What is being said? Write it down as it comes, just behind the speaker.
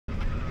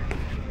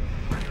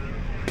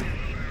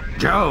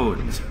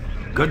Jones,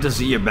 good to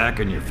see you back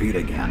on your feet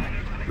again.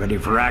 Ready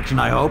for action,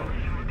 I hope?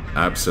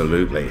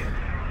 Absolutely.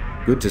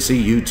 Good to see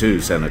you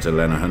too, Senator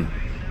Lenehan.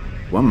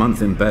 1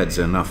 month in bed's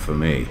enough for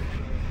me.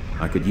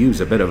 I could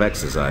use a bit of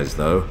exercise,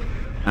 though,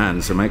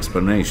 and some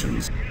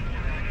explanations.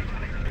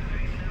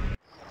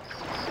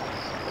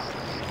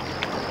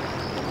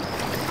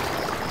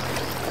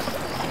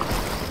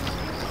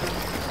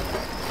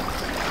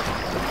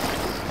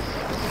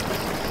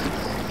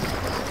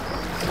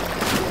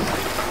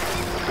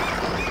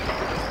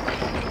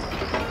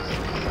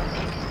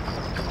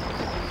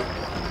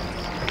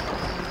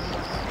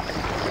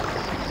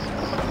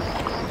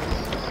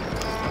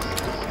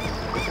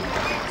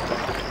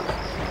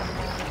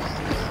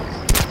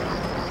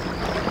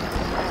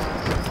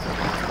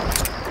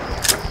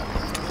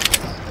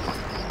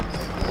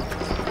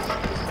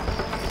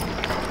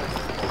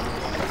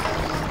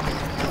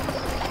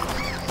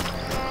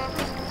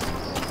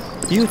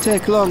 You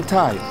take long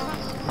time.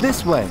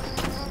 This way.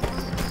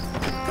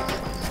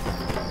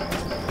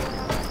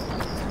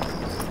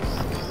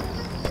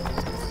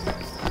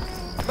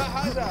 ما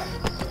هذا؟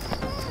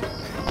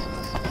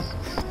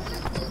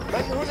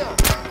 من هنا؟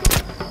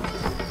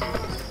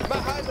 ما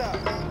هذا؟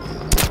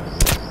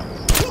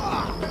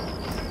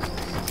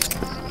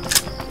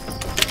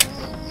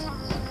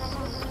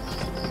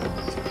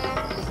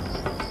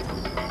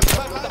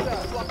 ما هذا؟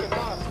 اطلاق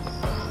النار.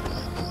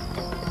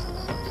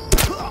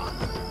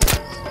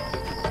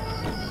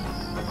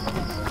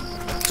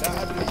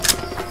 لا أدري.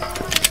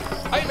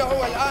 أين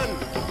هو الآن؟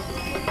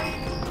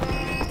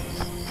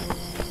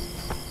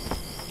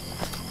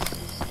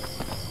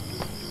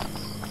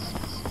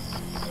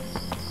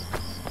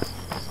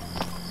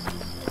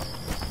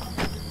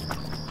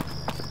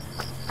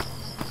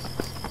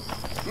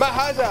 ما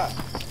هذا؟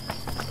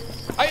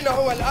 أين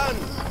هو الآن؟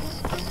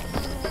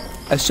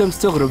 الشمس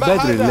تغرب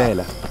بدري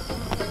الليلة.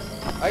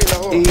 أين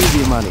هو؟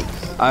 Easy money.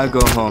 I'll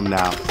go home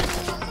now.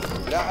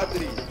 لا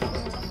أدري.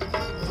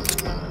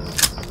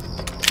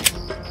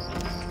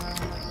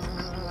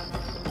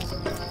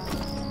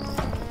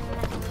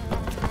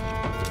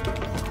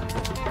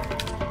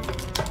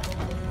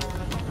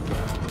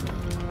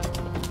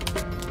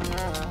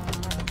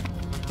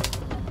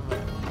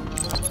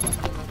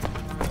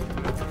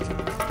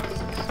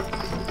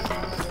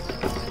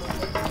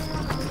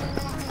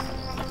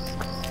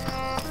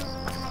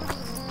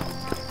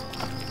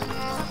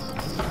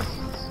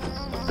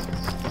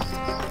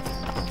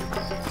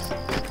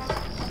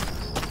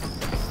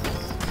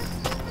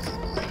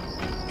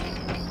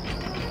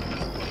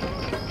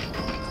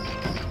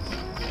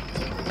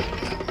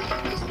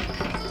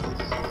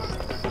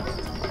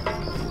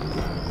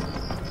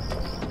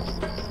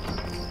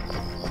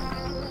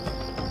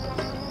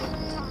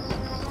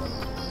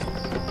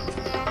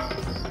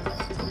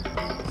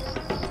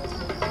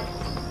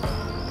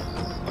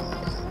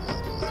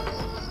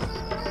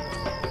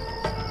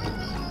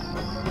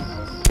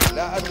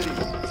 لا أدري.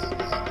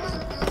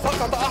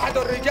 سقط أحد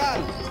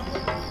الرجال.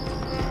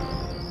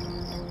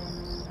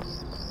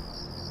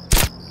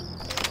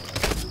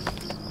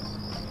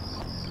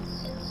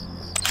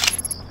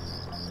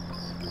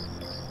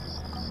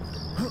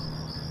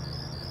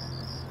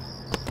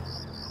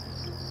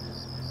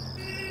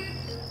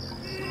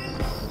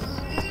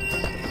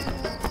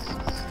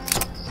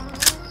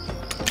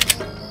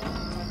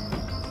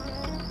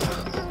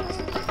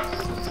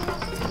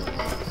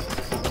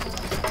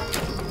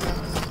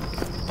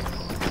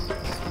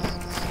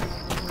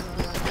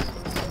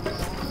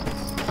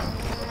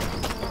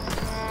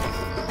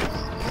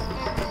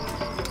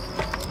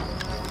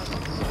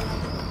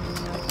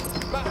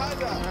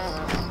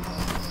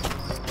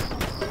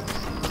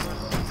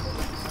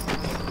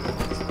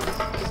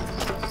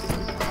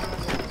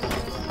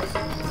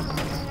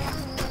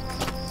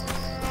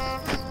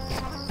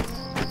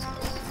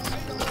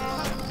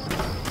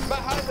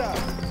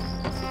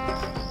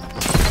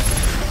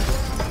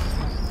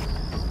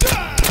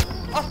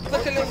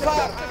 أطلق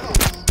الإنذار.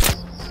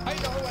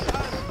 أين هو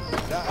الآن؟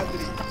 لا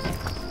أدري.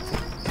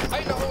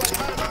 أين هو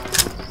الآن؟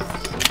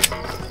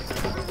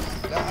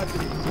 لا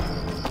أدري.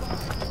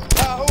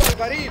 ها هو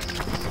الغريب.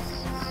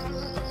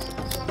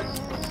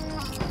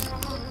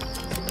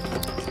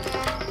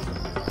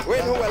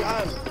 وين هو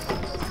الآن؟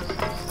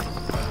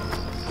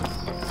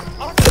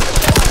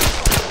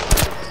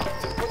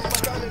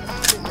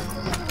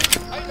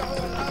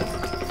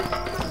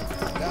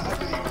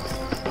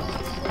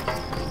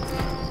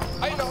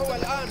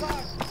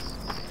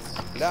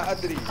 لا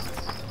أدري.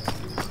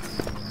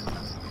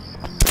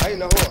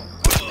 أين هو؟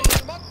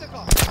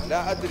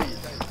 لا أدري.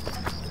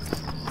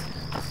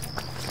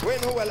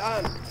 وين هو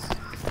الآن؟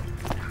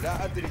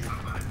 لا أدري.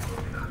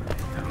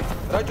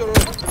 رجل.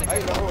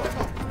 أين هو؟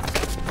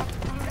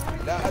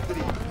 لا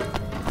أدري.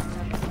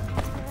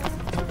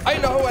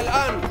 أين هو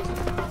الآن؟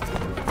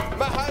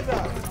 ما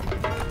هذا؟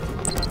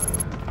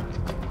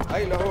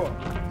 أين هو؟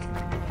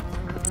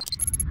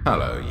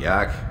 Hello,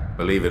 Yak.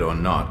 Believe it or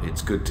not,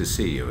 it's good to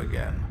see you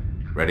again.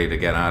 Ready to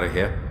get out of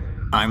here?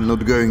 I'm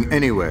not going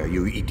anywhere,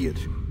 you idiot.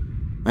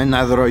 And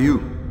neither are you.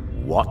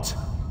 What?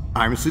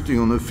 I'm sitting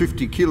on a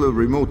 50-kilo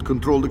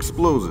remote-controlled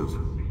explosive.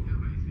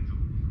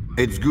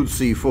 It's good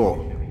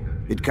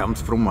C4. It comes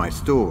from my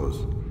stores.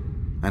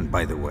 And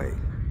by the way,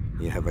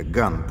 you have a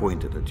gun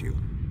pointed at you.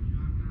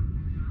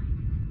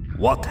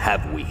 What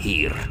have we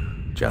here?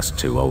 Just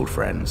two old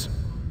friends.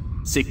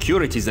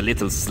 Security's a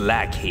little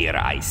slack here,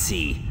 I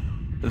see.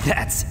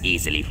 That's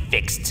easily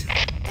fixed.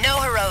 No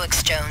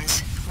heroics,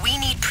 Jones. We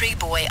need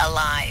Pre-Boy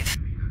alive.